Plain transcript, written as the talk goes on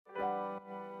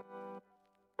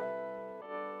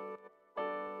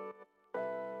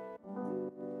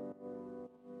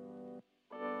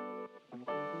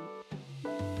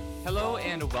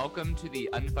and welcome to the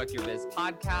Unfuck Your Biz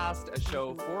podcast, a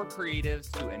show for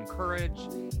creatives to encourage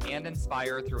and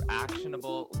inspire through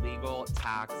actionable legal,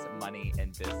 tax, money,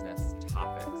 and business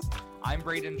topics. I'm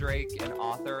Braden Drake, an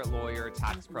author, lawyer,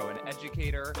 tax pro, and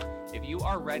educator. If you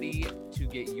are ready to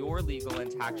get your legal and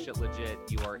tax shit legit,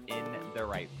 you are in the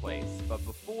right place. But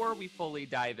before we fully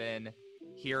dive in,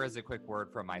 here is a quick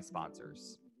word from my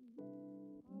sponsors.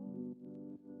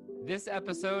 This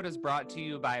episode is brought to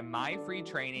you by my free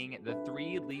training, The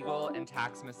 3 Legal and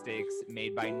Tax Mistakes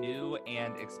Made by New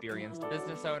and Experienced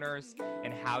Business Owners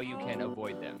and How You Can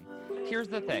Avoid Them. Here's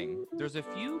the thing. There's a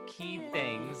few key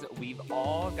things we've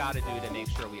all got to do to make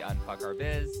sure we unfuck our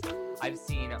biz. I've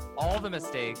seen all the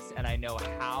mistakes and I know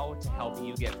how to help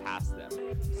you get past them.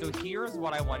 So here's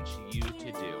what I want you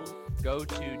to do. Go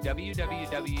to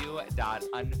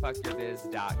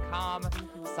www.unfuckyourbiz.com,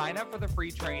 sign up for the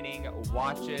free training,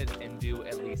 watch it, and do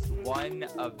at least one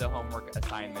of the homework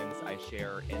assignments I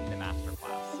share in the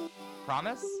masterclass.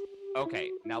 Promise? Okay,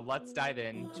 now let's dive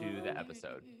into the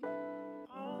episode.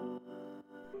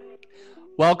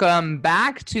 Welcome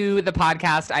back to the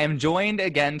podcast. I am joined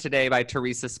again today by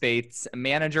Teresa Spates,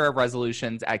 Manager of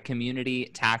Resolutions at Community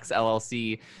Tax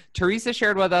LLC. Teresa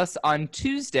shared with us on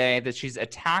Tuesday that she's a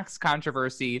tax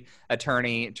controversy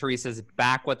attorney. Teresa's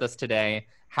back with us today.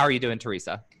 How are you doing,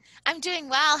 Teresa? I'm doing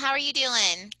well. How are you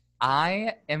doing?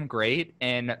 I am great,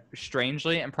 and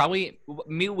strangely, and probably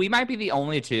we might be the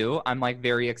only two, I'm like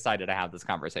very excited to have this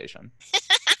conversation.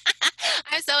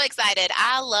 I'm so excited.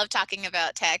 I love talking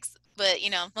about tax. But,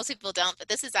 most people don't. But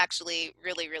this is actually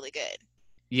really, really good.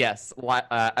 Yes,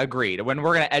 agreed. When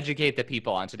we're going to educate the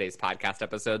people on today's podcast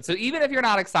episode. So even if you're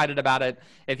not excited about it,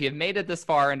 if you've made it this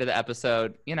far into the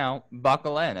episode,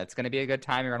 buckle in. It's going to be a good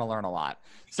time. You're going to learn a lot.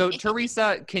 So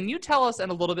Teresa, can you tell us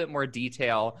in a little bit more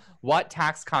detail what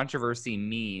tax controversy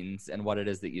means and what it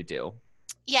is that you do?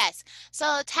 Yes.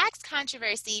 So tax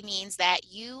controversy means that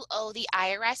you owe the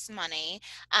IRS money,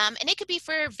 and it could be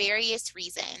for various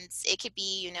reasons. It could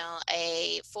be,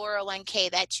 a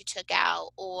 401k that you took out,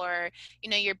 or,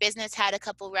 your business had a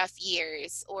couple rough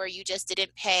years, or you just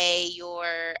didn't pay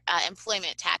your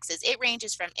employment taxes. It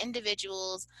ranges from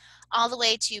individuals all the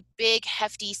way to big,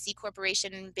 hefty C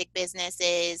corporation, big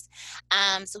businesses.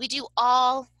 So we do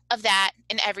all of that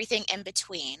and everything in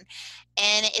between.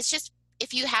 And it's just,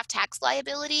 if you have tax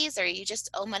liabilities or you just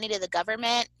owe money to the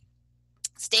government,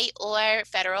 state or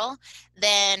federal,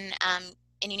 then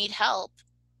and you need help,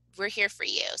 we're here for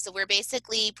you. So we're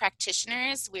basically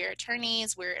practitioners, we're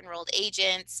attorneys, we're enrolled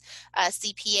agents,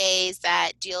 CPAs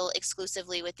that deal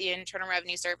exclusively with the Internal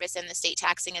Revenue Service and the state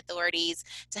taxing authorities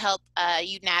to help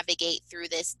you navigate through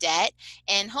this debt.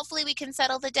 And hopefully we can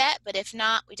settle the debt, but if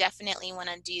not, we definitely want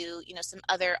to do, some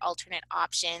other alternate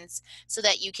options so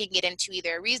that you can get into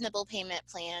either a reasonable payment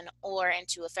plan or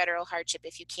into a federal hardship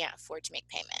if you can't afford to make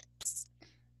payments.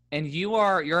 And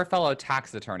you're a fellow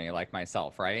tax attorney like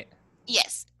myself, right?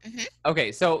 Yes. Mm-hmm.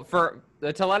 Okay, so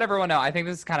to let everyone know, I think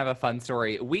this is kind of a fun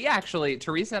story. We actually,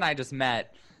 Teresa and I just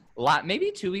met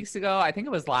maybe 2 weeks ago. I think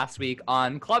it was last week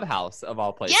on Clubhouse of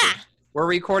all places. Yeah. We're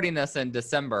recording this in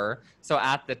December. So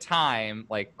at the time,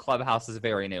 Clubhouse is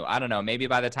very new. I don't know, maybe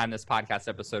by the time this podcast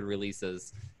episode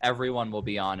releases, everyone will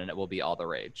be on and it will be all the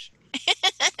rage.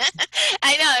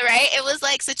 I know, right? It was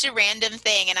such a random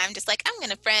thing. And I'm just I'm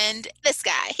going to friend this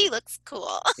guy. He looks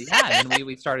cool. Yeah. And then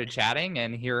we started chatting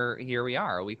and here we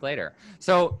are a week later.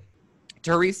 So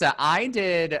Teresa, I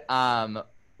did,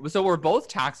 so we're both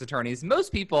tax attorneys.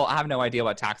 Most people have no idea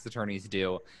what tax attorneys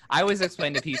do. I always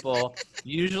explain to people,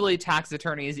 usually tax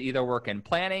attorneys either work in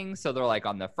planning, so they're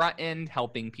on the front end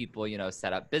helping people,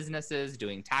 set up businesses,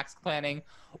 doing tax planning,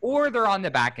 or they're on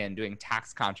the back end doing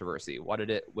tax controversy,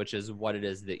 which is what it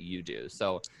is that you do.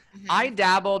 So I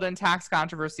dabbled in tax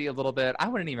controversy a little bit. I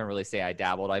wouldn't even really say I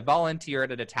dabbled. I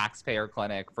volunteered at a taxpayer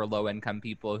clinic for low-income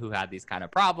people who had these kind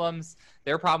of problems.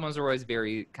 Their problems were always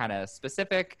very kind of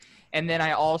specific. And then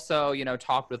I also,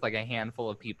 talked with a handful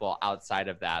of people outside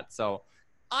of that. So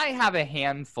I have a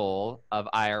handful of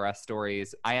IRS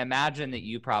stories. I imagine that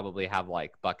you probably have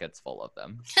buckets full of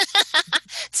them.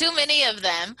 Too many of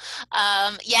them.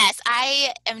 Yes,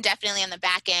 I am definitely on the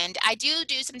back end. I do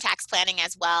some tax planning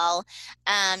as well.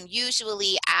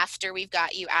 Usually after we've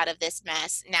got you out of this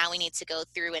mess, now we need to go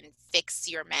through and fix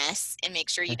your mess and make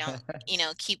sure you don't,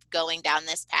 keep going down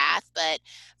this path. But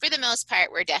for the most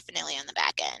part, we're definitely on the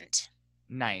back end.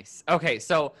 Nice. Okay,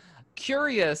 so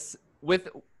curious with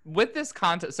this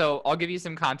content. So I'll give you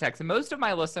some context. Most of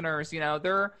my listeners,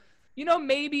 they're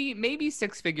maybe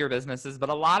six-figure businesses, but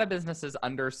a lot of businesses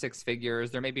under six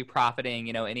figures, they're maybe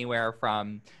profiting, anywhere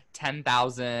from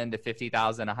 $10,000 to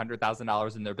 $50,000,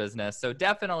 $100,000 in their business. So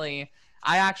definitely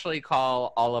I actually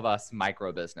call all of us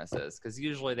micro businesses because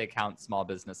usually they count small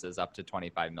businesses up to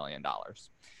 $25 million.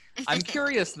 I'm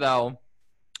curious though,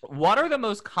 what are the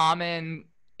most common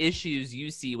issues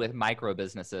you see with micro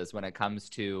businesses when it comes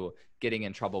to getting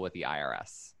in trouble with the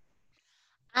IRS?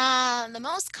 The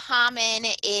most common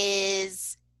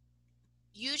is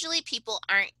usually people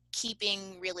aren't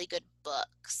keeping really good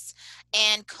books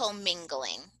and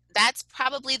commingling. That's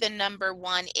probably the number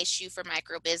one issue for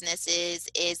micro businesses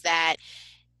is that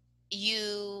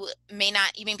you may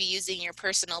be using your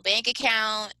personal bank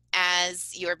account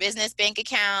as your business bank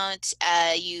account.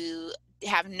 You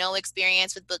have no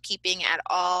experience with bookkeeping at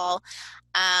all.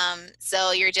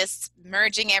 So you're just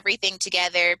merging everything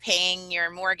together, paying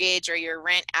your mortgage or your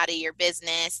rent out of your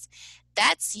business.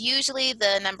 That's usually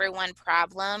the number one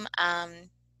problem.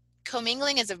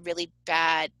 Commingling is a really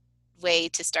bad way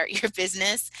to start your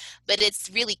business, but it's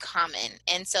really common.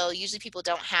 And so usually people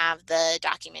don't have the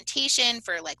documentation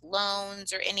for like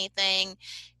loans or anything.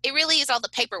 It really is all the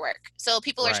paperwork. So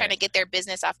people are trying Right. to get their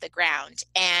business off the ground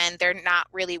and they're not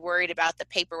really worried about the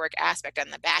paperwork aspect on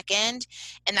the back end.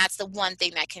 And that's the one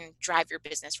thing that can drive your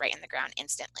business right in the ground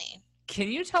instantly. Can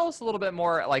you tell us a little bit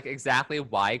more, like exactly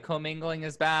why commingling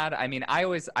is bad? I mean,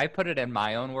 I put it in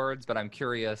my own words, but I'm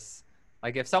curious.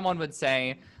 Like, if someone would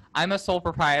say, "I'm a sole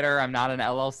proprietor. I'm not an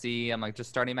LLC. I'm like just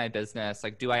starting my business.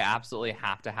 Like, do I absolutely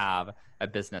have to have a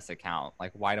business account?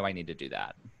 Like, why do I need to do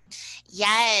that?"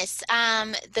 Yes.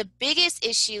 The biggest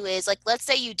issue is like, let's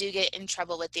say you do get in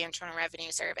trouble with the Internal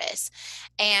Revenue Service,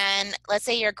 and let's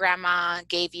say your grandma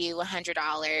gave you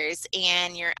 $100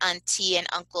 and your auntie and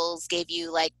uncles gave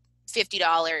you like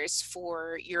 $50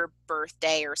 for your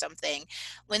birthday or something.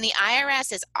 When the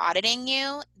IRS is auditing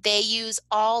you, they use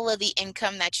all of the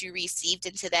income that you received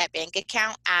into that bank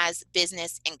account as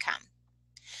business income.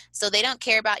 So they don't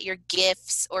care about your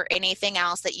gifts or anything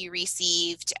else that you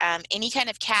received. Any kind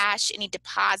of cash, any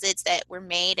deposits that were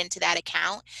made into that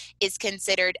account is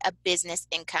considered a business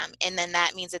income. And then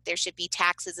that means that there should be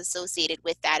taxes associated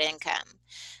with that income.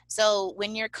 So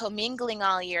when you're commingling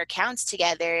all your accounts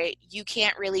together, you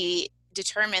can't really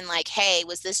determine like, hey,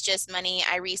 was this just money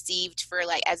I received for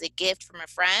like as a gift from a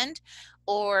friend?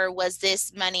 Or was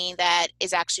this money that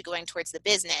is actually going towards the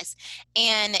business?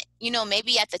 And,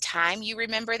 maybe at the time you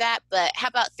remember that, but how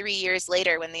about 3 years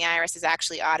later when the IRS is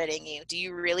actually auditing you? Do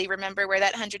you really remember where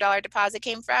that $100 deposit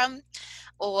came from?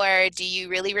 Or do you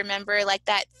really remember like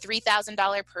that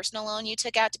 $3,000 personal loan you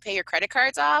took out to pay your credit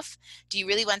cards off? Do you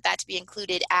really want that to be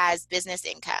included as business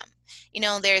income?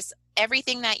 There's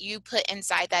everything that you put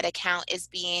inside that account is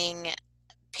being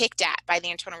picked at by the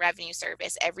Internal Revenue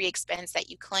Service, every expense that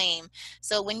you claim.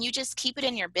 So when you just keep it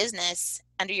in your business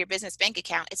under your business bank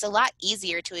account, it's a lot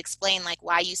easier to explain like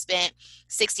why you spent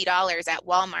 $60 at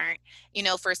Walmart,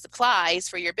 for supplies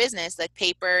for your business like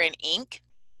paper and ink.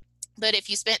 But if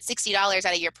you spent $60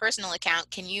 out of your personal account,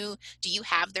 do you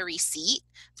have the receipt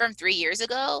from 3 years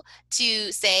ago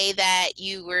to say that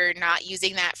you were not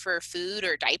using that for food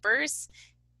or diapers?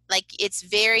 Like, it's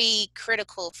very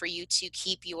critical for you to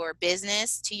keep your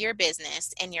business to your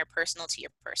business and your personal to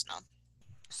your personal.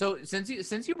 So since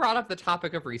you brought up the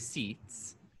topic of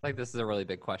receipts, like this is a really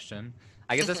big question.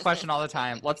 I get this question all the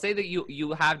time. Let's say that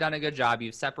you have done a good job.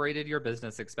 You've separated your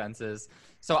business expenses.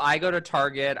 So I go to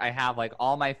Target. I have like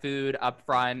all my food up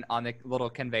front on the little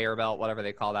conveyor belt, whatever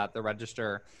they call that, the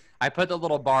register. I put the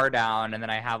little bar down, and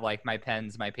then I have like my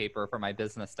pens, my paper for my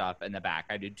business stuff in the back.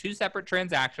 I do two separate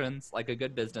transactions, like a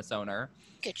good business owner.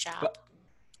 Good job. But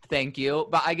thank you.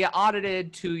 But I get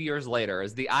audited 2 years later.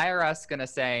 Is the IRS going to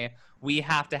say we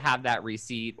have to have that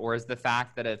receipt, or is the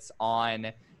fact that it's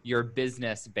on your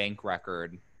business bank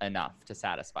record enough to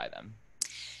satisfy them?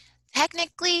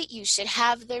 Technically, you should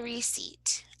have the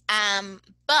receipt.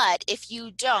 But if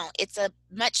you don't, it's a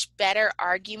much better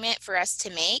argument for us to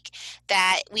make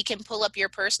that we can pull up your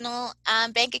personal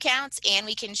bank accounts and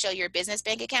we can show your business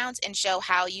bank accounts and show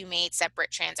how you made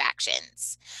separate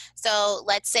transactions. So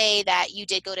let's say that you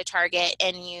did go to Target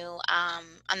and you,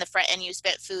 on the front end, you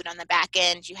spent food. On the back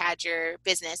end, you had your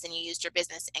business and you used your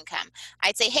business income.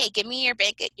 I'd say, hey, give me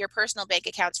your personal bank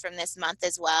accounts from this month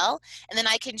as well. And then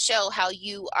I can show how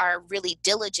you are really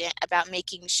diligent about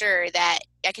making sure that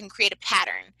I can create a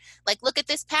pattern. Like, look at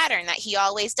this pattern that he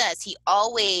always does. He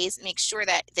always makes sure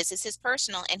that this is his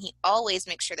personal and he always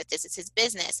makes sure that this is his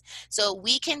business. So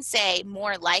we can say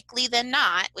more likely than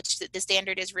not, which the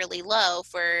standard is really low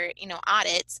for,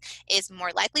 audits, is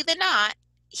more likely than not,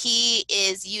 he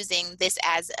is using this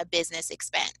as a business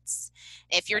expense.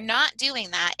 If you're not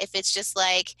doing that, if it's just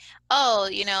like, oh,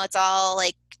 it's all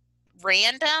like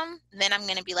random, then I'm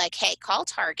going to be like, hey, call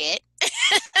Target,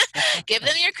 give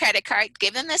them your credit card,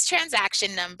 give them this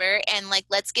transaction number, and like,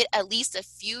 let's get at least a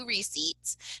few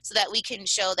receipts so that we can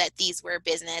show that these were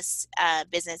business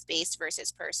based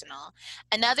versus personal.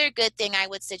 Another good thing I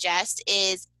would suggest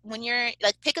is when you're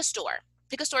like, pick a store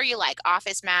you like,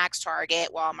 Office Max, Target,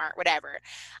 Walmart, whatever.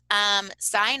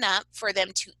 Sign up for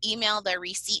them to email the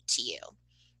receipt to you.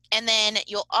 And then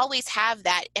you'll always have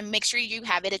that, and make sure you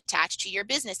have it attached to your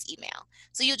business email.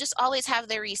 So you'll just always have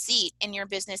the receipt in your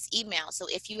business email. So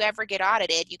if you ever get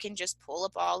audited, you can just pull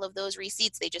up all of those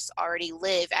receipts. They just already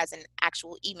live as an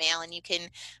actual email, and you can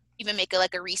even make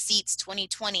like a receipts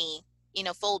 2020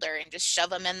 folder and just shove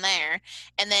them in there.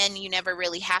 And then you never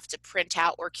really have to print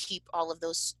out or keep all of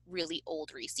those really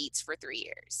old receipts for 3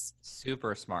 years.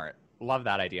 Super smart. Love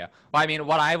that idea. Well, I mean,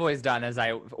 what I've always done is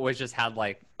I always just had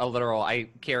like I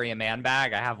carry a man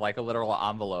bag. I have like a literal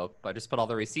envelope. I just put all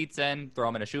the receipts in, throw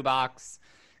them in a shoebox.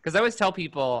 Because I always tell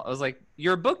people, I was like,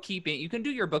 your bookkeeping, you can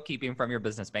do your bookkeeping from your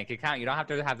business bank account. You don't have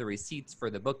to have the receipts for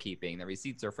the bookkeeping. The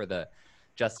receipts are for the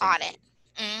just audit.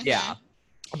 Mm-hmm. Yeah.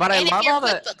 But and I love all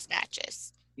the QuickBooks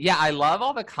matches. Yeah, I love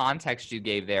all the context you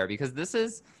gave there, because this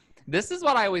is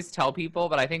what I always tell people,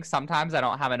 but I think sometimes I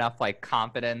don't have enough like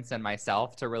confidence in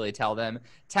myself to really tell them.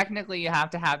 Technically, you have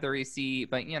to have the receipt,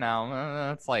 but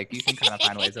it's like you can kind of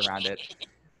find ways around it.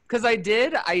 Because I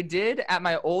did at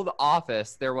my old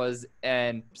office, there was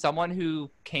someone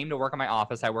who came to work in my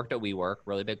office. I worked at WeWork,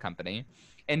 really big company.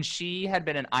 And she had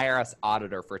been an IRS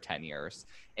auditor for 10 years.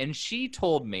 And she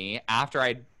told me, after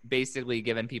I'd basically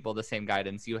given people the same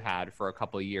guidance you had for a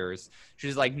couple of years, she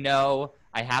was like, no,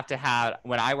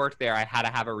 when I worked there, I had to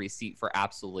have a receipt for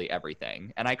absolutely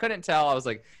everything. And I couldn't tell. I was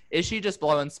like, is she just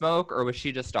blowing smoke, or was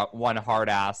she just one hard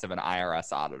ass of an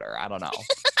IRS auditor? I don't know.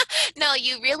 No,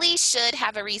 you really should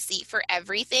have a receipt for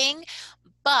everything,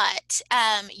 but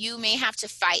you may have to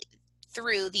fight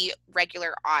through the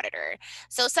regular auditor.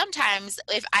 So sometimes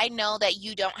if I know that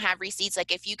you don't have receipts,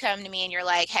 like if you come to me and you're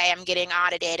like, hey, I'm getting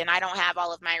audited and I don't have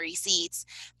all of my receipts,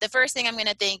 the first thing I'm going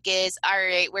to think is, all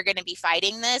right, we're going to be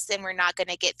fighting this and we're not going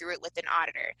to get through it with an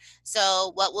auditor.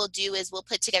 So what we'll do is we'll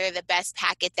put together the best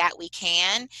packet that we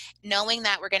can, knowing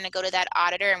that we're going to go to that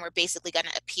auditor and we're basically going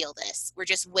to appeal this. We're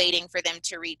just waiting for them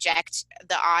to reject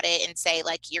the audit and say,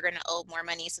 like, you're going to owe more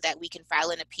money so that we can file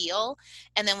an appeal.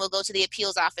 And then we'll go to the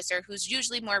appeals officer, who's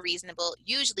usually more reasonable,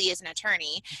 usually is an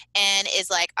attorney, and is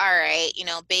like, all right,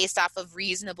 based off of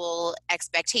reasonable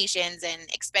expectations and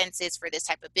expenses for this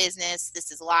type of business,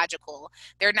 this is logical.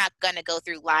 They're not going to go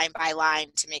through line by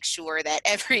line to make sure that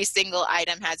every single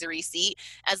item has a receipt.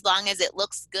 As long as it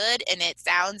looks good and it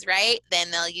sounds right,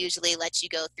 then they'll usually let you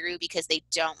go through, because they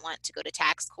don't want to go to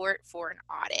tax court for an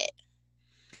audit.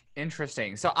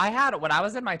 Interesting. So when I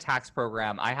was in my tax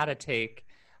program, I had to take,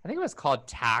 I think it was called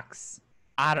tax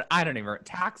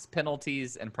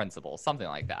penalties and principles, something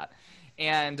like that.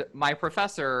 And my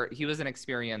professor, he was an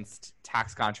experienced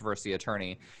tax controversy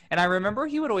attorney. And I remember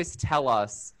he would always tell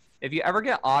us, if you ever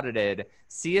get audited,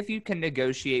 see if you can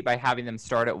negotiate by having them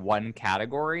start at one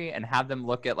category and have them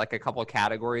look at like a couple of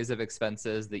categories of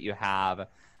expenses that you have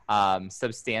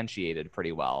substantiated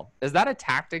pretty well. Is that a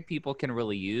tactic people can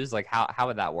really use? Like how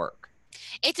would that work?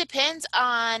 It depends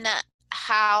on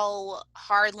how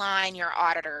hardline your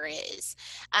auditor is.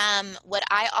 What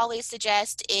I always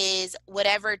suggest is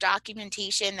whatever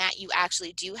documentation that you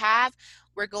actually do have,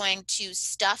 we're going to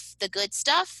stuff the good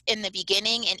stuff in the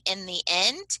beginning and in the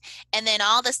end. And then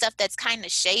all the stuff that's kind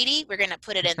of shady, we're going to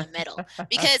put it in the middle,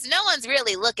 because no one's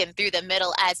really looking through the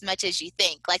middle as much as you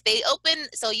think. Like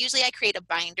so usually I create a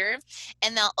binder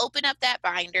and they'll open up that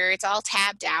binder. It's all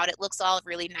tabbed out. It looks all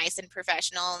really nice and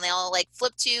professional. And they'll like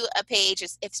flip to a page,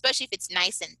 especially if it's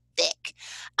nice and thick.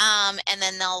 And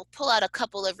then they'll pull out a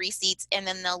couple of receipts and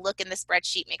then they'll look in the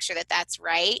spreadsheet, make sure that that's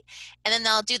right. And then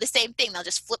they'll do the same thing. They'll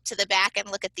just flip to the back and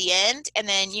look at the end. And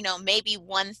then, maybe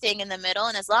one thing in the middle.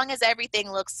 And as long as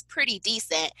everything looks pretty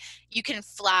decent, you can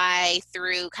fly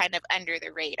through kind of under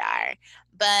the radar.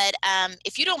 But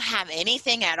if you don't have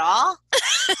anything at all,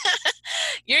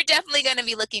 you're definitely going to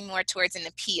be looking more towards an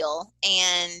appeal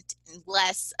and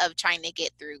less of trying to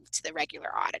get through to the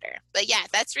regular auditor. But yeah,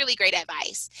 that's really great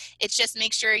advice. It's just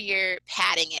make sure you're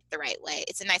padding it the right way.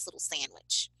 It's a nice little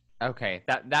sandwich. Okay,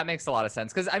 that makes a lot of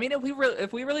sense. Because I mean,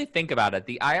 if we really think about it,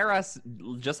 the IRS,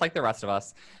 just like the rest of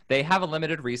us, they have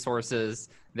limited resources.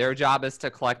 Their job is to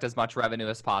collect as much revenue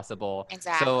as possible.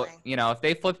 Exactly. So if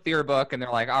they flip through your book and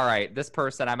they're like, all right, this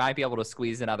person, I might be able to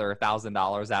squeeze another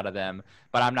 $1,000 out of them,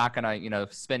 but I'm not gonna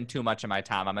spend too much of my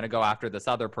time. I'm gonna go after this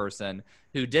other person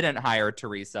who didn't hire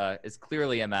Teresa, is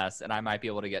clearly a mess, and I might be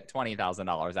able to get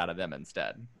 $20,000 out of them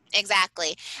instead.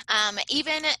 Exactly.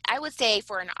 Even I would say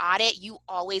for an audit, you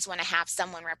always want to have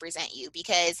someone represent you,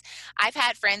 because I've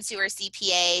had friends who are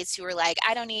CPAs who are like,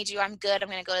 I don't need you. I'm good. I'm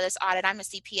going to go to this audit. I'm a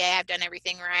CPA. I've done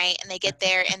everything right. And they get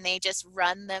there and they just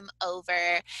run them over.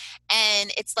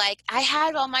 And it's like, I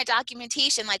had all my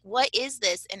documentation. Like, what is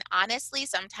this? And honestly,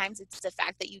 sometimes it's the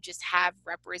fact that you just have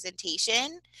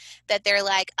representation, that they're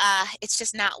like, it's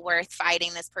just not worth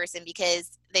fighting this person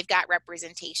because they've got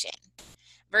representation,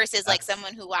 versus like That's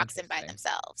someone who walks in by interesting.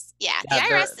 themselves. Yeah, the Yeah,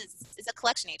 IRS they're is a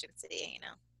collection agency,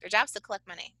 Their job's to collect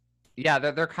money. yeah,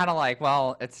 they're kind of like,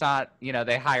 well, it's not,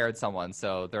 they hired someone,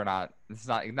 so it's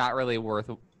not really worth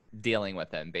dealing with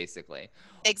them, basically.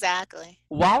 Exactly.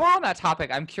 While we're on that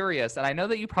topic, I'm curious, and I know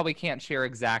that you probably can't share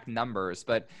exact numbers,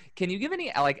 but can you give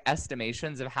any like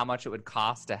estimations of how much it would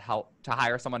cost to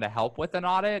hire someone to help with an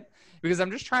audit? Because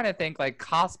I'm just trying to think like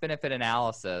cost benefit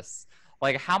analysis,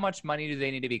 like how much money do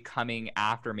they need to be coming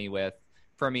after me with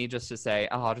for me just to say,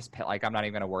 oh, I'll just pay, like I'm not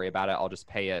even going to worry about it, I'll just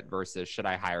pay it, versus should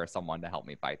I hire someone to help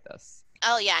me fight this?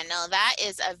 Oh yeah, no, that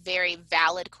is a very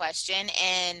valid question.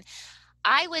 And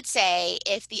I would say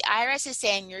if the IRS is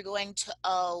saying you're going to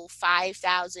owe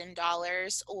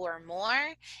 $5,000 or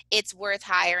more, it's worth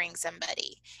hiring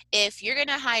somebody. If you're going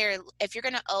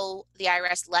to owe the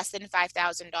IRS less than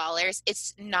 $5,000,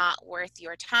 it's not worth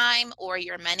your time or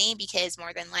your money, because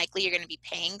more than likely you're going to be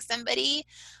paying somebody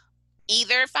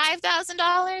either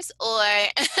 $5,000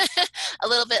 or a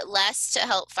little bit less to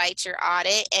help fight your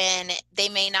audit, and they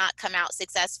may not come out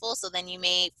successful. So then you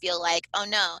may feel like, oh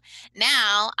no,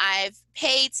 now I've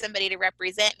paid somebody to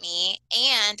represent me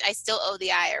and I still owe the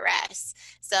IRS.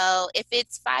 So if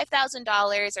it's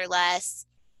 $5,000 or less,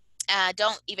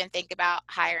 don't even think about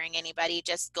hiring anybody.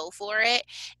 Just go for it.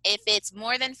 If it's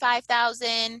more than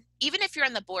 5,000, even if you're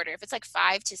on the border, if it's like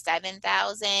 5 to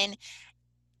 7,000,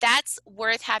 that's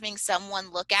worth having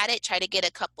someone look at it, try to get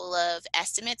a couple of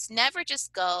estimates. Never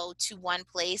just go to one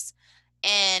place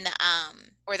and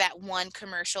or that one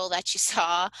commercial that you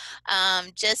saw.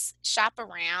 Just shop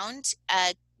around.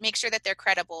 Make sure that they're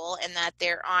credible and that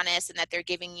they're honest and that they're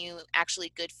giving you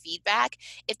actually good feedback.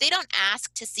 If they don't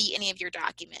ask to see any of your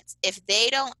documents, if they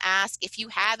don't ask if you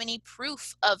have any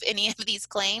proof of any of these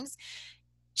claims,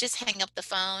 just hang up the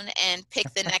phone and pick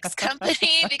the next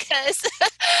company, because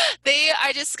they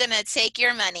are just going to take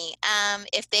your money.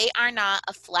 If they are not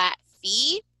a flat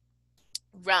fee,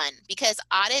 run, because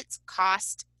audits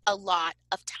cost a lot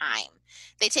of time.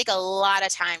 They take a lot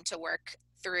of time to work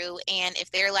through. And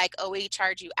if they're like, oh, we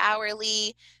charge you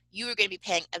hourly, you are going to be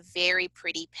paying a very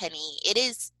pretty penny.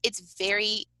 It's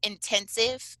very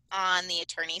intensive on the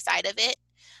attorney side of it.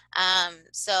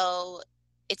 So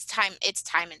it's time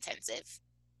intensive.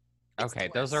 It's the Okay,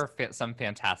 those worst. are some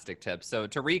fantastic tips. So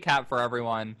to recap for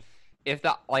everyone, if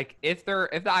the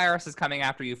IRS is coming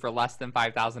after you for less than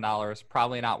 $5,000,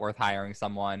 probably not worth hiring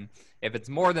someone. If it's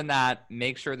more than that,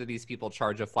 make sure that these people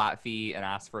charge a flat fee and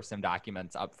ask for some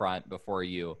documents up front before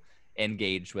you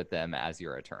engage with them as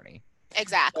your attorney.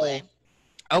 Exactly.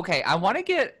 So, okay, I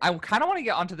kind of want to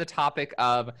get onto the topic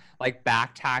of like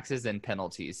back taxes and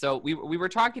penalties. So we were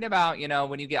talking about,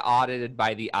 when you get audited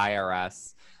by the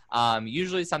IRS,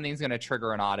 usually something's going to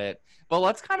trigger an audit. But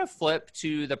let's kind of flip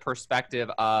to the perspective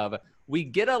of we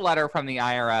get a letter from the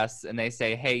IRS and they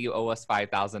say, hey, you owe us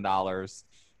 $5,000.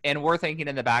 And we're thinking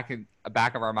in the back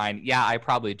of our mind, yeah, I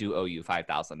probably do owe you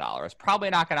 $5,000. Probably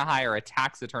not going to hire a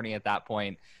tax attorney at that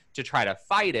point to try to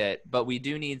fight it, but we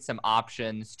do need some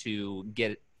options to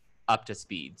get up to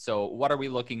speed. So what are we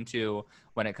looking to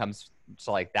when it comes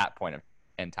to like that point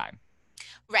in time?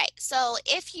 Right. So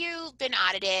if you've been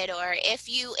audited, or if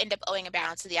you end up owing a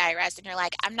balance to the IRS and you're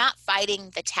like, I'm not fighting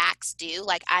the tax due,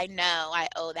 like I know I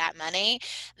owe that money,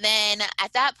 then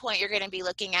at that point you're going to be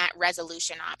looking at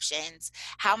resolution options.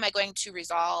 How am I going to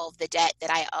resolve the debt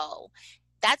that I owe?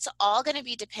 That's all going to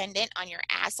be dependent on your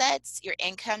assets, your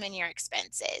income, and your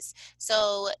expenses.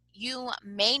 So you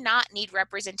may not need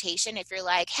representation if you're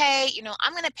like, hey,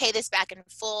 I'm going to pay this back in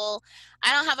full.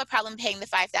 I don't have a problem paying the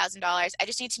 $5,000. I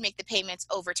just need to make the payments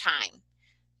over time.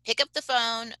 Pick up the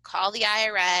phone, call the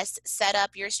IRS, set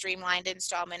up your streamlined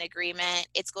installment agreement.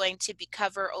 It's going to be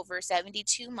cover over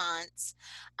 72 months.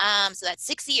 So that's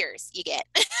 6 years you get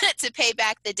to pay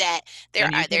back the debt.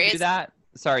 And you There can do is. that.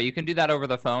 Sorry, you can do that over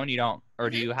the phone. You don't, or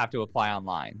do Mhm. you have to apply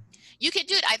online? You can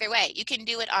do it either way. You can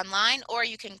do it online, or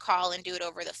you can call and do it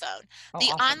over the phone. Oh,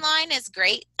 The awesome. online is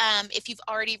great. If you've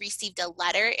already received a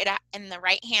letter, in the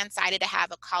right-hand side, it'll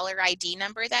have a caller ID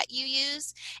number that you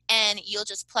use, and you'll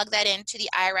just plug that into the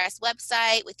IRS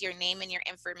website with your name and your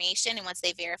information. And once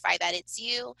they verify that it's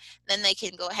you, then they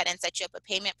can go ahead and set you up a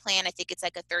payment plan. I think it's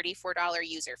like a $34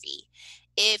 user fee.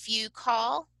 If you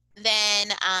call then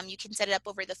you can set it up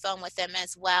over the phone with them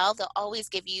as well. They'll always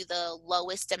give you the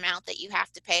lowest amount that you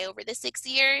have to pay over the 6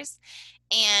 years.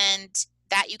 And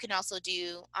that you can also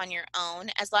do on your own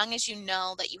as long as you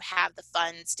know that you have the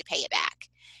funds to pay it back.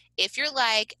 If you're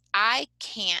like, I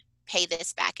can't pay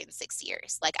this back in 6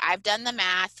 years, like I've done the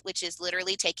math, which is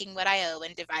literally taking what I owe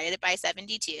and divided it by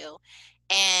 72,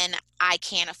 and I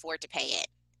can't afford to pay it,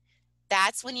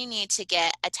 that's when you need to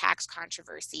get a tax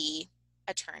controversy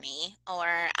attorney, or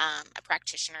a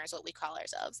practitioner is what we call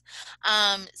ourselves.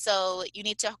 So you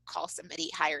need to call somebody,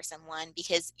 hire someone,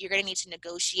 because you're going to need to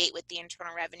negotiate with the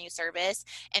Internal Revenue Service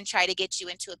and try to get you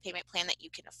into a payment plan that you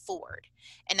can afford.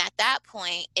 And at that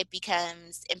point, it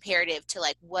becomes imperative to,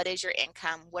 like, what is your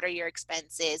income? What are your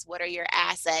expenses? What are your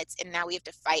assets? And now we have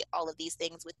to fight all of these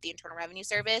things with the Internal Revenue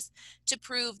Service to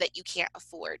prove that you can't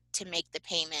afford to make the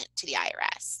payment to the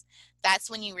IRS. That's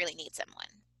when you really need someone.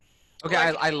 Okay, Or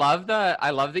if I love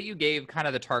that you gave kind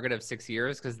of the target of 6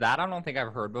 years, because that I don't think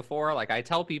I've heard before. Like, I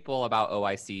tell people about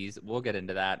OICs. We'll get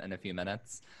into that in a few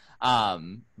minutes.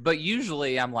 But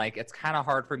usually I'm like, it's kind of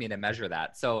hard for me to measure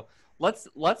that. So let's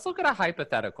look at a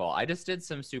hypothetical. I just did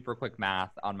some super quick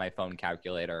math on my phone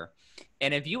calculator.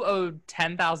 And if you owed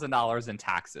 $10,000 in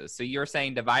taxes, so you're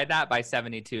saying divide that by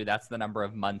 72, that's the number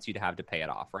of months you'd have to pay it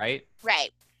off, right? right,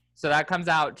 So that comes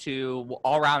out to,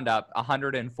 all round up,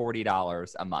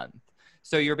 $140 a month.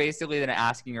 So you're basically then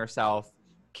asking yourself,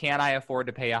 can I afford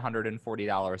to pay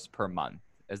 $140 per month?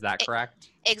 Is that correct?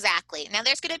 exactly. Now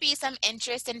there's going to be some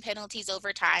interest and penalties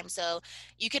over time, so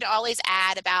you could always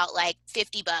add about like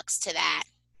 $50 to that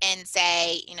and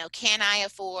say, can I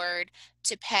afford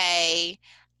to pay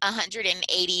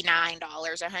 $189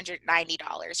 or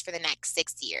 $190 for the next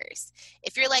 6 years?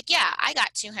 If you're like, yeah, I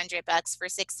got $200 for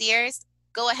 6 years,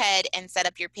 go ahead and set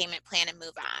up your payment plan and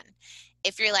move on.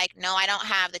 If you're like, no, I don't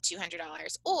have the $200,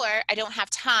 or I don't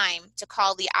have time to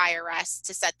call the IRS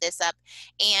to set this up,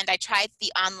 and I tried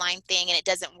the online thing and it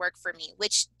doesn't work for me,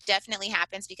 which definitely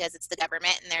happens because it's the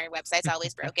government and their website's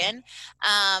always broken.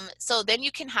 So then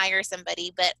you can hire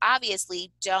somebody, but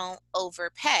obviously don't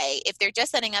overpay. If they're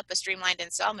just setting up a streamlined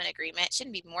installment agreement, it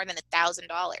shouldn't be more than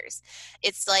 $1,000.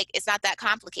 It's not that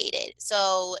complicated.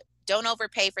 So don't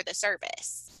overpay for the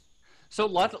service. So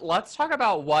let's talk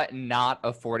about what not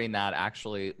affording that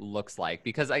actually looks like,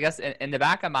 because I guess in the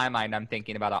back of my mind, I'm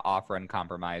thinking about an offer and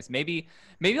compromise. Maybe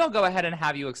I'll go ahead and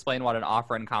have you explain what an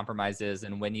offer and compromise is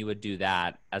and when you would do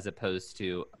that, as opposed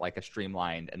to like a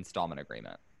streamlined installment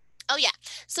agreement. Oh, yeah.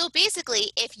 So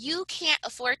basically, if you can't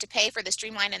afford to pay for the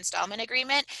streamlined installment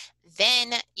agreement,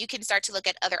 then you can start to look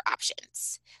at other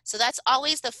options. So that's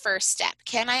always the first step.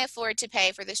 Can I afford to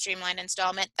pay for the streamlined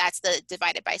installment? That's the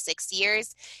divided by 6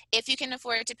 years. If you can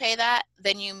afford to pay that,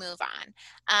 then you move on.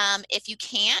 If you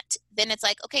can't, then it's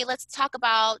like, okay, let's talk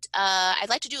about, I'd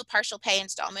like to do a partial pay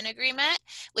installment agreement,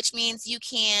 which means you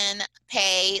can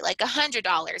pay like $100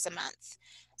 a month.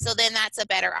 So then that's a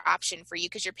better option for you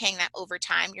because you're paying that over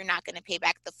time. You're not going to pay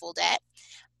back the full debt.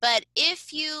 But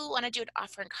if you want to do an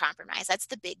offer and compromise, that's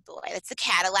the big boy. That's the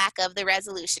Cadillac of the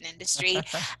resolution industry.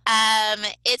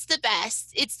 It's the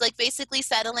best. It's like basically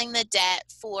settling the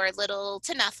debt for little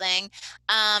to nothing,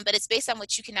 but it's based on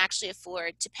what you can actually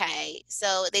afford to pay.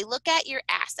 So they look at your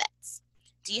assets.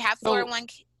 Do you have So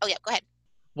 401k? Oh, yeah, go ahead.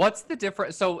 what's the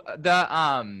difference? So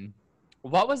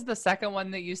what was the second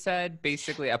one that you said?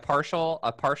 Basically a partial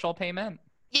payment?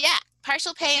 Yeah,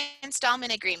 partial pay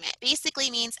installment agreement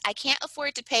basically means I can't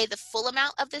afford to pay the full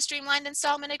amount of the streamlined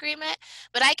installment agreement,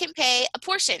 but I can pay a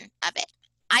portion of it.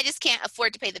 I just can't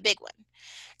afford to pay the big one.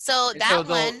 So So that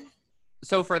one,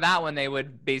 for that one, they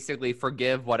would basically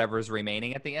forgive whatever's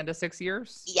remaining at the end of 6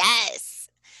 years? yes,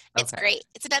 it's Okay. great.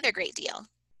 It's another great deal.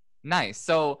 Nice.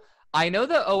 So I know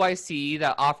the OIC,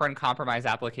 the offer and compromise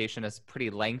application, is pretty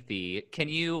lengthy.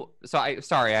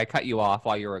 Sorry, I cut you off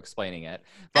while you were explaining it.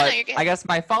 Oh, no, But you're good. I guess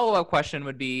my follow-up question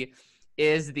would be,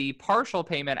 is the partial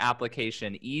payment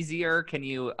application easier?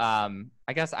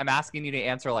 I guess I'm asking you to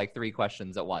answer like three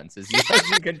questions at once as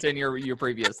you continue your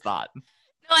previous thought.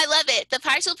 No, I love it. The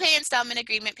partial pay installment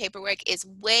agreement paperwork is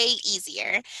way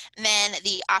easier than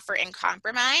the offer and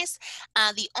compromise.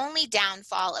 The only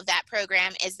downfall of that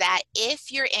program is that if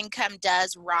your income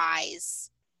does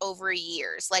rise over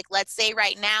years, like let's say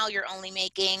right now you're only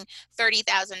making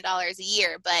 $30,000 a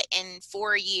year, but in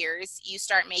 4 years you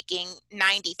start making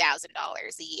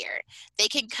 $90,000 a year, they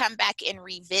can come back and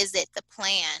revisit the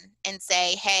plan and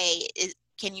say, hey,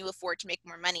 can you afford to make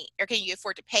more money, or can you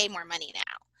afford to pay more money now?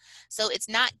 So it's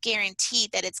not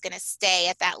guaranteed that it's going to stay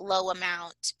at that low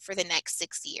amount for the next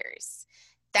 6 years.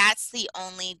 That's the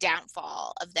only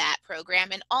downfall of that program.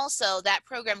 And also, that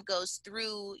program goes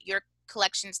through your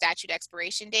collection statute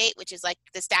expiration date, which is like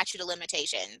the statute of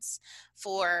limitations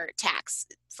for tax,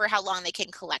 for how long they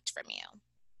can collect from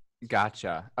you.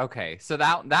 Gotcha. Okay. So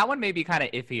that one may be kind of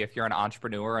iffy if you're an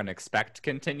entrepreneur and expect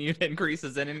continued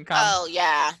increases in income. Oh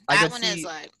yeah, I that could one is see,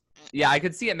 like, yeah, I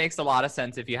could see it makes a lot of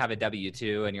sense if you have a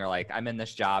W-2 and you're like, I'm in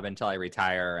this job until I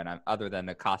retire, and other than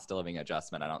the cost of living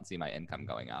adjustment, I don't see my income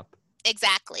going up.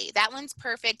 exactly. That one's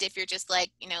perfect if you're just like,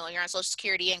 you're on Social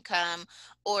Security income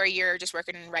or you're just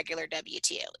working in regular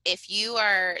W-2. If you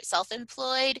are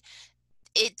self-employed,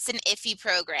 it's an iffy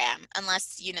program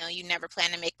unless, you never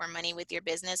plan to make more money with your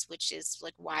business, which is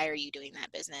like, why are you doing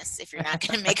that business if you're not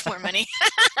going to make more money?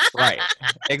 Right.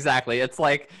 Exactly. It's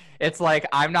like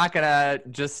I'm not gonna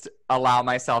just allow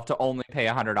myself to only pay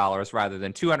 $100 rather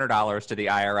than $200 to the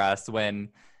IRS when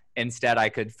instead I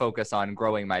could focus on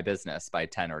growing my business by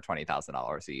 $10,000 or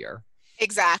 $20,000 a year.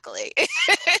 Exactly.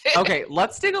 Okay,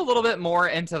 let's dig a little bit more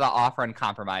into the offer and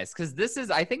compromise,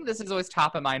 because I think this is always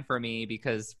top of mind for me,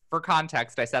 because for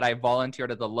context, I said I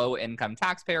volunteered at the low income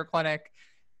taxpayer clinic.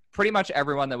 Pretty much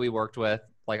everyone that we worked with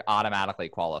like automatically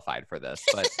qualified for this,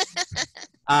 but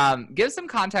give some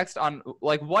context on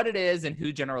like what it is and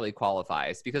who generally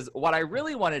qualifies, because what I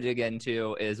really wanted to get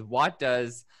into is what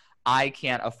does I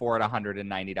can't afford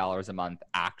 $190 a month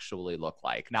actually look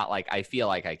like? Not like I feel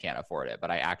like I can't afford it,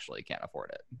 but I actually can't afford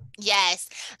it. Yes.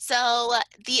 So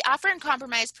the offer and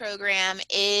compromise program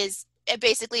is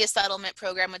basically a settlement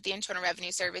program with the Internal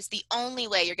Revenue Service. The only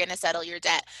way you're going to settle your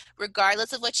debt,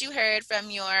 regardless of what you heard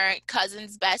from your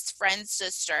cousin's best friend's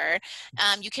sister,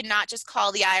 you cannot just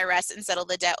call the IRS and settle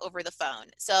the debt over the phone.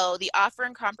 So the offer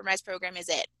and compromise program is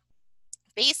it.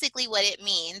 Basically, what it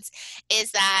means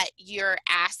is that your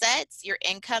assets, your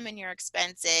income, and your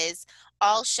expenses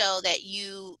all show that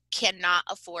you cannot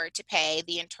afford to pay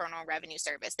the Internal Revenue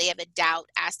Service. They have a doubt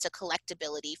as to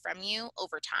collectability from you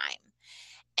over time.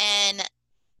 And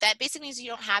that basically means you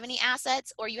don't have any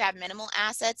assets, or you have minimal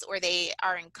assets, or they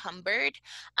are encumbered,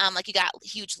 like you got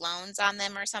huge loans on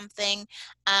them or something.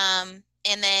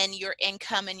 And then your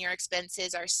income and your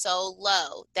expenses are so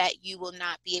low that you will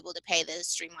not be able to pay the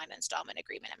streamlined installment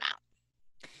agreement amount.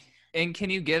 And can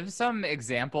you give some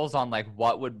examples on like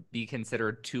what would be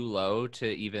considered too low to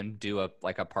even do a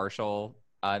partial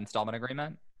installment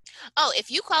agreement? Oh, if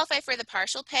you qualify for the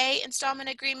partial pay installment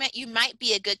agreement, you might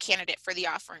be a good candidate for the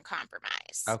offer and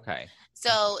compromise. Okay.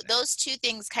 So those two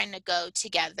things kind of go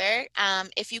together.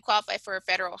 If you qualify for a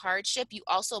federal hardship, you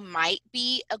also might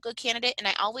be a good candidate. And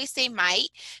I always say might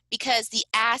because the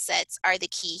assets are the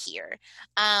key here.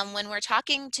 When we're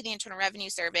talking to the Internal Revenue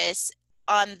Service,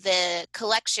 on the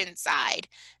collection side,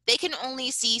 they can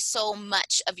only see so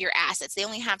much of your assets. They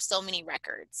only have so many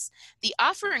records. The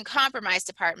offer and compromise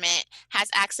department has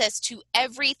access to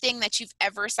everything that you've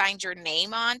ever signed your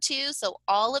name onto. So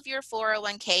all of your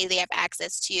 401k, they have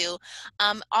access to,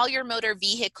 all your motor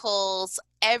vehicles,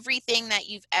 everything that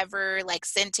you've ever like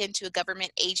sent into a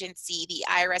government agency, the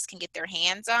IRS can get their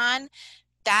hands on.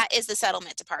 That is the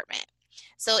settlement department.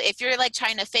 So if you're like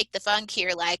trying to fake the funk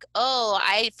here, like, oh,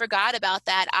 I forgot about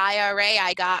that IRA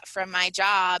I got from my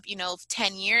job,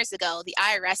 10 years ago, the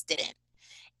IRS didn't.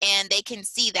 And they can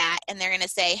see that and they're going to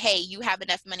say, hey, you have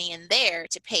enough money in there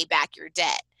to pay back your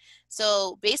debt.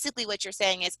 So basically what you're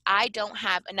saying is, I don't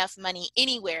have enough money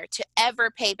anywhere to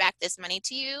ever pay back this money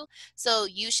to you. So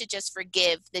you should just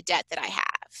forgive the debt that I have.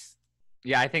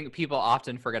 Yeah, I think people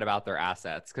often forget about their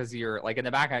assets because you're like in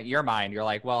the back of your mind, you're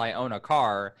like, well, I own a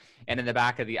car. And in the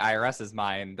back of the IRS's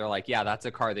mind, they're like, yeah, that's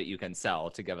a car that you can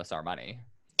sell to give us our money.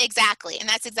 Exactly. And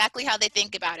that's exactly how they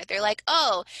think about it. They're like,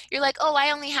 oh, you're like, oh, I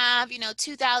only have,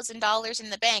 $2,000 in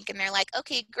the bank. And they're like,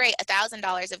 okay, great.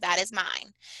 $1,000 of that is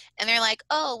mine. And they're like,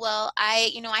 oh, well,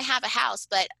 I have a house,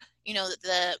 but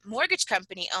the mortgage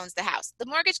company owns the house. The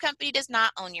mortgage company does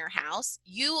not own your house.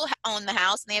 You own the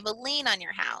house and they have a lien on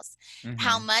your house.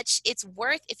 How Mm-hmm. much it's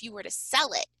worth if you were to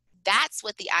sell it. That's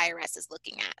what the IRS is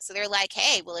looking at. So they're like,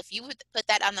 hey, well, if you would put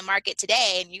that on the market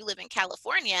today and you live in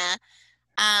California,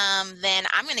 then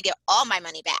I'm going to get all my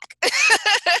money back.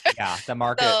 Yeah, the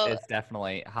market So is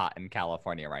definitely hot in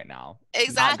California right now.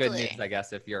 Not good news, exactly. I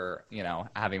guess, if you're,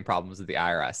 having problems with the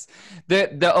IRS. The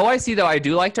OIC, though, I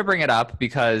do like to bring it up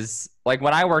because like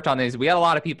when I worked on these, we had a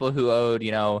lot of people who owed,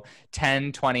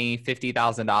 10, 20,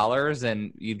 $50,000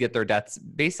 and you'd get their debts,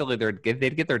 basically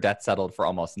they'd get their debt settled for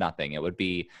almost nothing. It would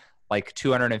be like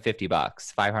 $250,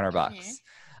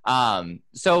 Hmm. $500.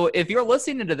 So if you're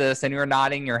listening to this and you're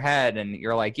nodding your head and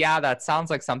you're like, yeah, that sounds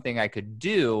like something I could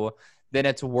do, then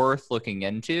it's worth looking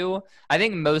into. I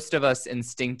think most of us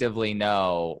instinctively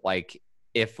know, like,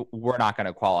 if we're not going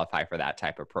to qualify for that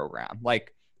type of program.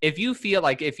 Like, if you feel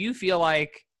like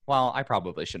Well, I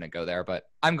probably shouldn't go there, but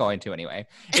I'm going to anyway.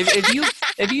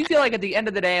 If you feel like at the end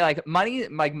of the day, like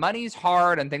money's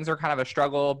hard and things are kind of a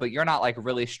struggle, but you're not like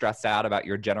really stressed out about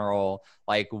your general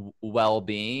like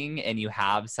well-being and you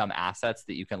have some assets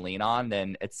that you can lean on,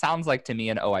 then it sounds like to me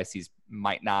an OICs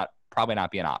probably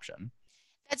not be an option.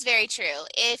 That's very true.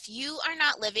 If you are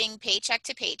not living paycheck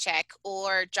to paycheck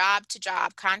or job to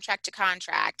job, contract to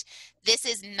contract, this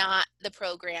is not the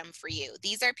program for you.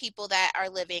 These are people that are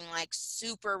living like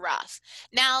super rough.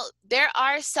 Now, there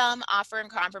are some offer and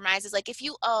compromises. Like if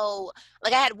you owe,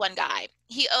 like I had one guy,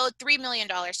 he owed $3 million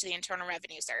to the Internal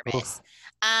Revenue Service.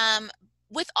 Oof.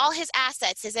 With all his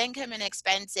assets, his income and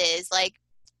expenses, like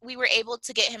we were able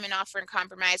to get him an offer and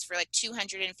compromise for like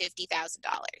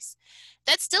 $250,000.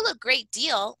 That's still a great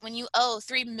deal when you owe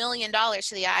 $3 million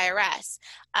to the IRS.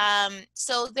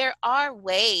 So there are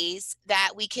ways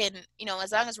that we can,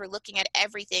 as long as we're looking at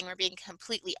everything, we're being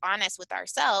completely honest with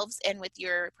ourselves and with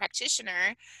your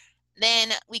practitioner, then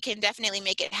we can definitely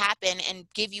make it happen and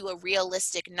give you a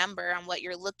realistic number on what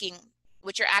you're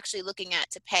actually looking at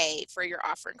to pay for your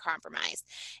offer and compromise.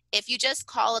 If you just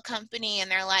call a company and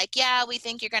they're like, yeah, we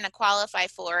think you're going to qualify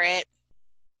for it,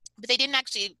 but they didn't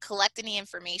actually collect any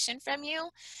information from you,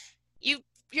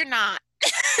 you're not.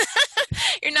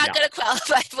 You're not going to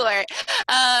qualify for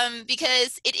it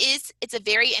because it's a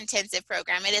very intensive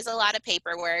program. It is a lot of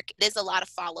paperwork. It is a lot of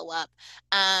follow-up.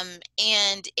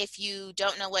 And if you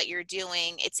don't know what you're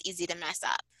doing, it's easy to mess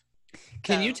up.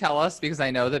 Can you tell us, because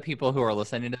I know that people who are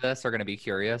listening to this are going to be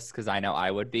curious, because I know I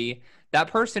would be, that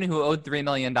person who owed $3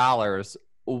 million,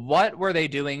 what were they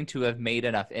doing to have made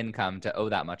enough income to owe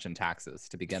that much in taxes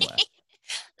to begin with?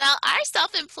 Now, our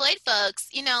self-employed folks,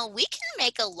 we can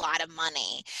make a lot of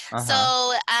money.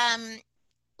 So,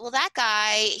 well, that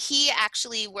guy, he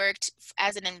actually worked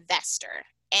as an investor.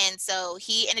 And so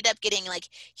he ended up getting like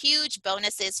huge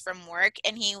bonuses from work,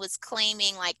 and he was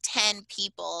claiming like 10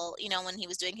 people, when he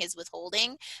was doing his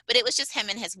withholding, but it was just him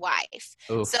and his wife.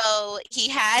 Oof. So he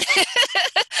had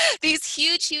these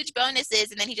huge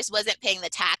bonuses, and then he just wasn't paying the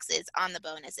taxes on the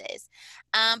bonuses.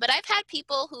 But I've had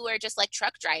people who are just like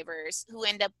truck drivers who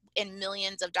end up in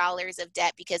millions of dollars of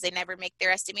debt because they never make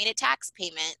their estimated tax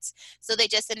payments. So they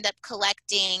just end up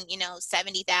collecting,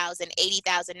 $70,000,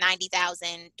 $80,000,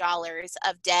 $90,000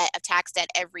 of tax debt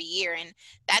every year. And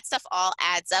that stuff all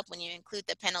adds up when you include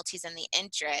the penalties and the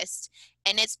interest.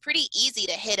 And it's pretty easy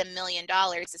to hit $1 million,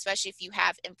 especially if you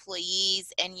have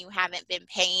employees and you haven't been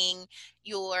paying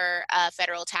your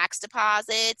federal tax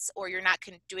deposits, or you're not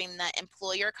doing the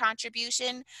employer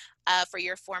contribution for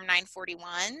your Form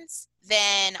 941s.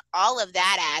 Then all of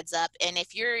that adds up. And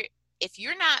if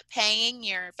you're not paying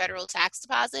your federal tax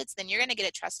deposits, then you're going to get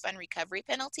a trust fund recovery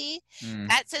penalty.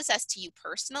 That's assessed to you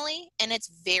personally, and it's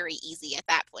very easy at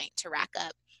that point to rack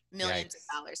up millions of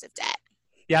dollars of debt.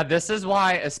 Yeah, this is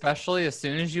why, especially as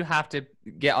soon as you have to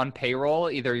get on payroll,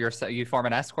 either you form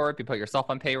an S corp, you put yourself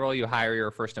on payroll, you hire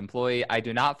your first employee. I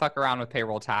do not fuck around with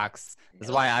payroll tax. This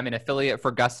is why I'm an affiliate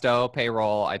for Gusto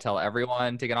Payroll. I tell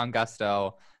everyone to get on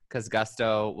Gusto because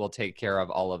Gusto will take care of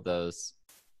all of those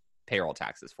payroll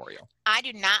taxes for you. I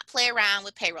do not play around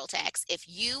with payroll tax. If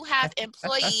you have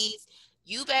employees,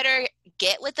 you better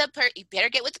get with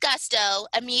Gusto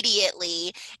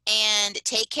immediately and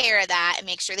take care of that and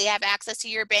make sure they have access to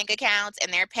your bank accounts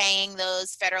and they're paying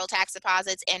those federal tax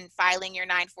deposits and filing your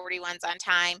 941s on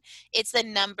time. It's the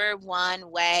number one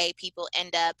way people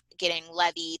end up getting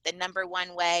levied, the number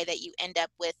one way that you end up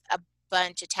with a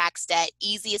bunch of tax debt,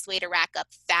 easiest way to rack up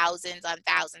thousands on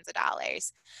thousands of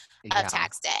dollars of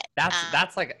tax debt.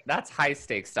 That's high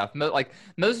stakes stuff. Like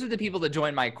most of the people that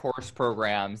join my course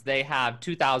programs, they have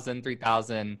 $2,000,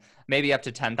 $3,000, maybe up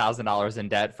to $10,000 in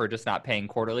debt for just not paying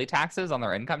quarterly taxes on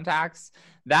their income tax.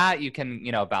 That you can,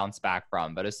 bounce back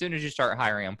from. But as soon as you start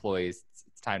hiring employees,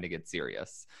 it's time to get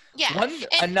serious. Yeah.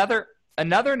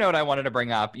 Another note I wanted to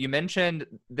bring up, you mentioned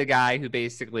the guy who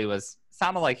basically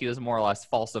sounded like he was more or less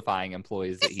falsifying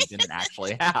employees that he didn't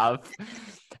actually have.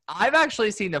 I've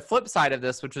actually seen the flip side of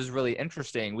this, which was really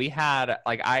interesting.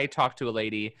 I talked to a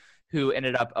lady who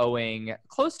ended up owing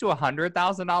close to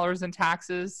 $100,000 in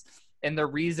taxes. And the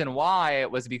reason why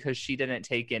was because she didn't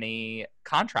take any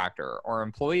contractor or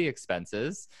employee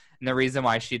expenses. And the reason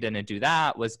why she didn't do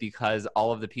that was because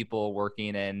all of the people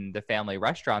working in the family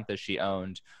restaurant that she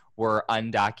owned were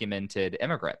undocumented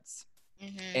immigrants. And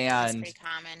that's pretty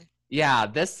common. Yeah,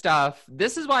 this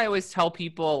is why I always tell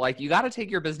people, like, you got to take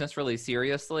your business really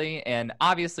seriously. And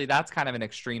obviously that's kind of an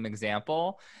extreme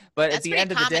example, but at the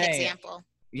end of the day, example.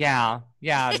 yeah,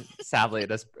 sadly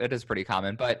it is pretty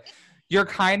common, but You're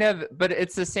kind of, but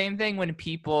it's the same thing when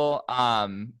people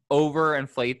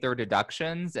overinflate their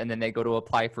deductions and then they go to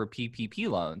apply for PPP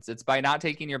loans. It's by not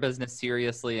taking your business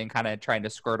seriously and kind of trying to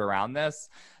skirt around this.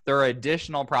 There are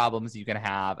additional problems you can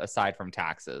have aside from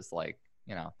taxes, like,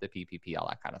 you know, the PPP, all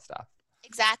that kind of stuff.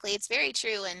 Exactly. It's very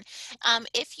true. And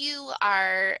if you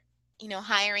are, you know,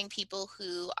 hiring people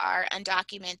who are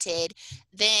undocumented,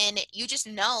 then you just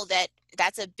know that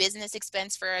that's a business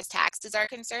expense for as taxes are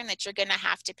concerned that you're going to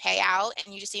have to pay out.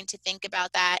 And you just need to think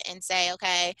about that and say,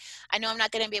 okay, I know I'm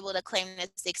not going to be able to claim this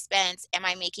expense. Am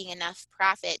I making enough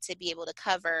profit to be able to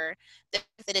cover that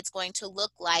it's going to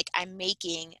look like I'm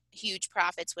making huge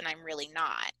profits when I'm really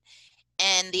not?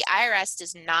 And the IRS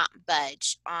does not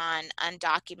budge on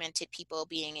undocumented people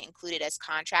being included as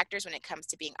contractors when it comes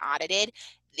to being audited.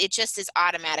 It just is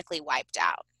automatically wiped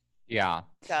out. Yeah.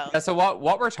 So Yeah. So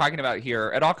what we're talking about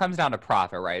here, it all comes down to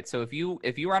profit, right? So if you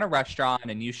run a restaurant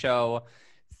and you show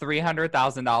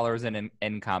 $300,000 in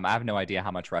income, I have no idea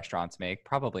how much restaurants make,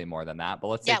 probably more than that, but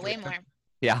let's say yeah, way more.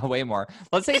 yeah, way more.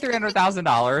 Let's say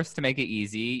 $300,000 to make it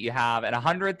easy. You have, and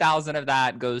 100,000 of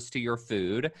that goes to your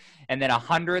food, and then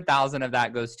 100,000 of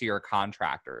that goes to your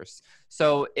contractors.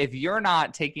 So if you're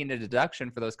not taking a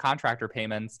deduction for those contractor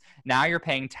payments, now you're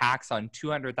paying tax on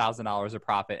 $200,000 of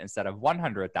profit instead of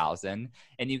 100,000,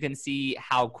 and you can see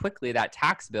how quickly that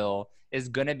tax bill is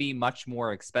going to be much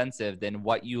more expensive than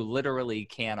what you literally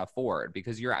can afford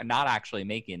because you're not actually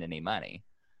making any money.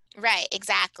 Right,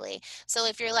 exactly. So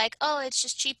if you're like, oh, it's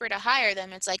just cheaper to hire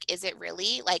them, it's like, is it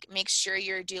really? Like, make sure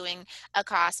you're doing a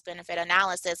cost benefit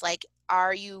analysis. Like,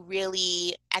 are you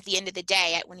really, at the end of the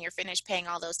day, when you're finished paying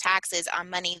all those taxes on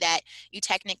money that you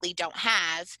technically don't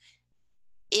have,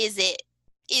 is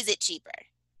it cheaper?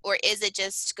 Or is it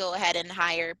just go ahead and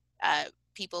hire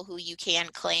people who you can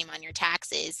claim on your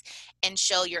taxes and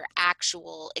show your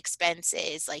actual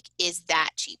expenses? Like, is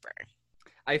that cheaper?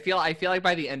 I feel like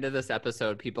by the end of this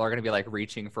episode, people are going to be like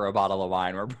reaching for a bottle of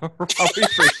wine. We're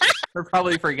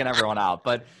probably freaking everyone out.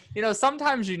 But you know,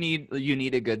 sometimes you need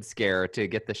a good scare to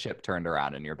get the ship turned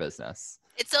around in your business.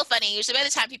 It's so funny. Usually by the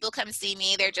time people come see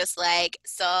me, they're just like,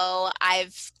 so I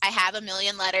have a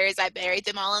million letters. I buried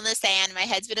them all in the sand. My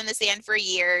head's been in the sand for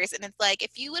years. And it's like,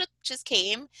 if you would have just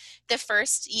came the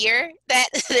first year that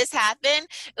this happened,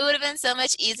 it would have been so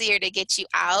much easier to get you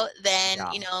out than,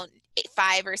 Yeah. you know,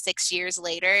 5 or 6 years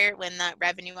later when the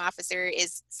revenue officer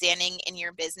is standing in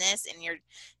your business and you're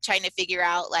trying to figure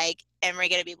out like, am I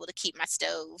going to be able to keep my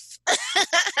stove?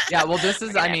 Yeah, well, this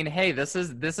is, I mean, hey, this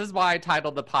is why I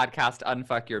titled the podcast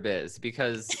 "Unfuck Your Biz,"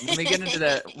 because when we get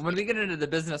into the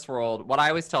business world, what I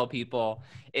always tell people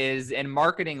is in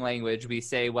marketing language, we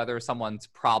say whether someone's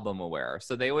problem aware.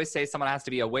 So they always say someone has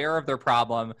to be aware of their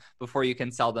problem before you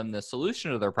can sell them the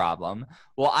solution to their problem.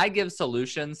 Well, I give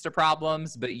solutions to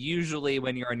problems, but usually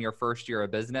when you're in your first year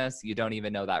of business, you don't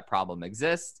even know that problem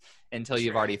exists until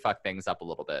you've already fucked things up a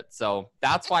little bit. So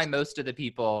that's why most of the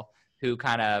people who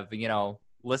kind of, you know,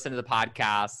 listen to the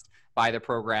podcast, buy the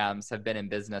programs, have been in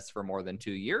business for more than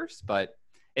 2 years. But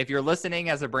if you're listening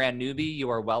as a brand newbie, you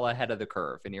are well ahead of the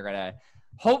curve, and you're going to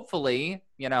hopefully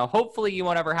you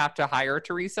won't ever have to hire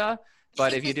Teresa.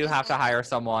 But if you do have to hire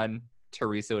someone,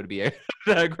 Teresa would be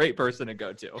a great person to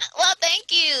go to. Well,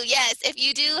 thank you. Yes, if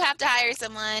you do have to hire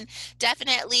someone,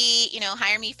 definitely, you know,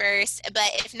 hire me first. But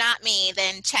if not me,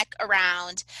 then check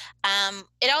around.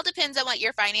 It all depends on what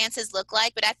your finances look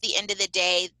like. But at the end of the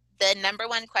day, the number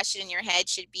one question in your head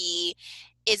should be,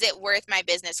 is it worth my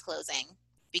business closing?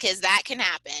 Because that can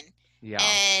happen. Yeah.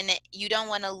 And you don't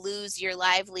want to lose your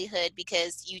livelihood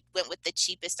because you went with the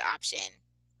cheapest option.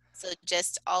 So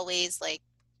just always like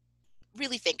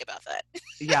really think about that.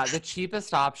 Yeah, the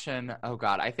cheapest option. Oh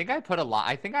God, I think I put a lot.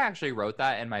 I think I actually wrote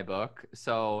that in my book.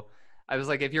 So I was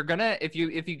like, if you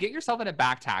get yourself into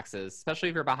back taxes, especially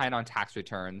if you're behind on tax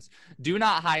returns, do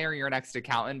not hire your next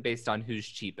accountant based on who's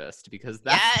cheapest, because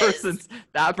that person's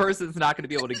not going to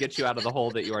be able to get you out of the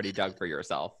hole that you already dug for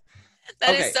yourself.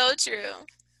 That is so true.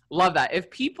 Love that. If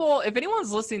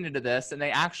anyone's listening to this and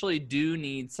they actually do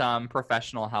need some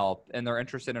professional help and they're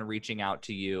interested in reaching out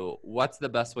to you, what's the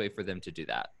best way for them to do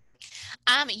that?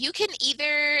 You can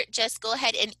either just go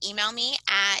ahead and email me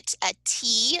at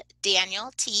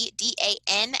Daniel,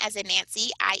 TDAN as in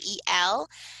Nancy, IEL,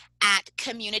 at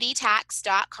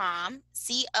communitytax.com,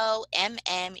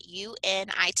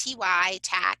 COMMUNITY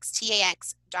tax,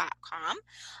 TAX.com.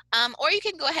 Or you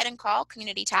can go ahead and call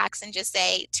Community Tax and just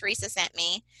say, Teresa sent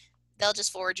me. They'll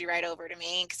just forward you right over to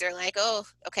me because they're like, oh,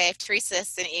 okay, if Teresa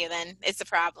sent you, then it's a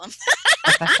problem.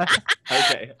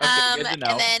 Okay, good to know.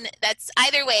 And then that's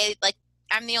either way, like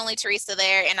I'm the only Teresa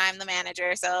there, and I'm the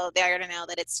manager, so they're going to know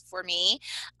that it's for me.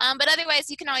 But otherwise,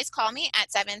 you can always call me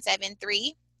at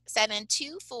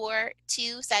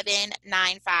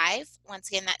 773-724-2795. Once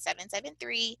again, that's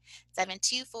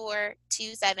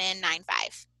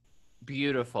 773-724-2795.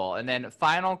 Beautiful. And then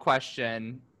final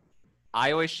question.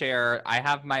 I always share, I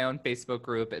have my own Facebook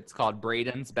group. It's called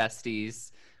Braden's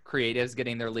Besties, Creatives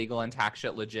Getting Their Legal and Tax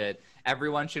Shit Legit.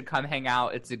 Everyone should come hang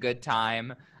out. It's a good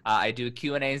time. I do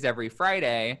Q&As every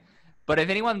Friday. But if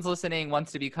anyone's listening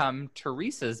wants to become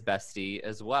Teresa's bestie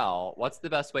as well, what's the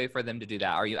best way for them to do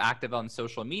that? Are you active on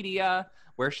social media?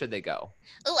 Where should they go?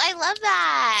 Oh, I love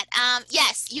that.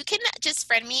 Yes, you can just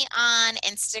friend me on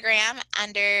Instagram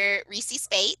under Reese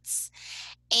Spates.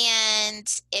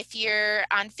 And if you're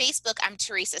on Facebook, I'm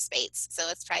Teresa Spates. So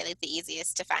it's probably the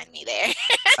easiest to find me there.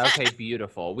 Okay,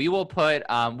 beautiful. We will put,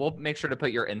 we'll make sure to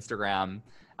put your Instagram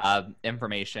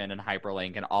information and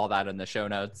hyperlink and all that in the show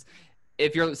notes.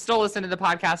 If you're still listening to the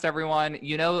podcast, everyone,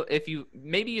 you know, if you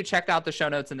maybe you checked out the show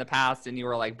notes in the past and you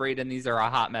were like, Braden, these are a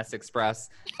hot mess express.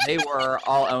 They were.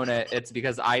 I'll own it. It's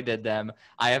because I did them.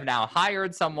 I have now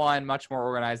hired someone much more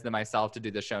organized than myself to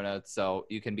do the show notes, so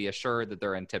you can be assured that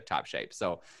they're in tip-top shape.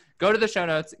 So go to the show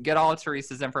notes, get all of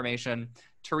Teresa's information.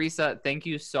 Teresa, thank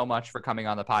you so much for coming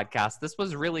on the podcast. This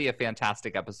was really a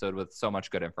fantastic episode with so much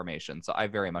good information, so I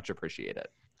very much appreciate it.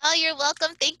 Oh, you're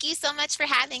welcome. Thank you so much for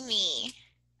having me.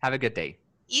 Have a good day.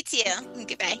 You too.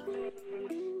 Goodbye.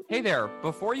 Hey there.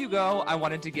 Before you go, I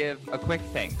wanted to give a quick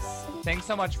thanks. Thanks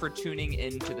so much for tuning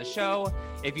into the show.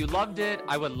 If you loved it,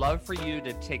 I would love for you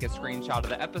to take a screenshot of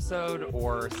the episode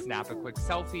or snap a quick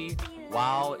selfie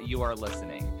while you are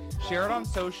listening. Share it on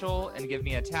social and give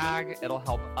me a tag. It'll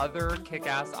help other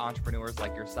kick-ass entrepreneurs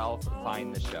like yourself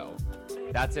find the show.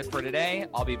 That's it for today.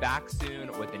 I'll be back soon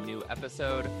with a new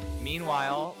episode.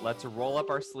 Meanwhile, let's roll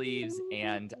up our sleeves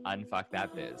and unfuck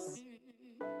that biz.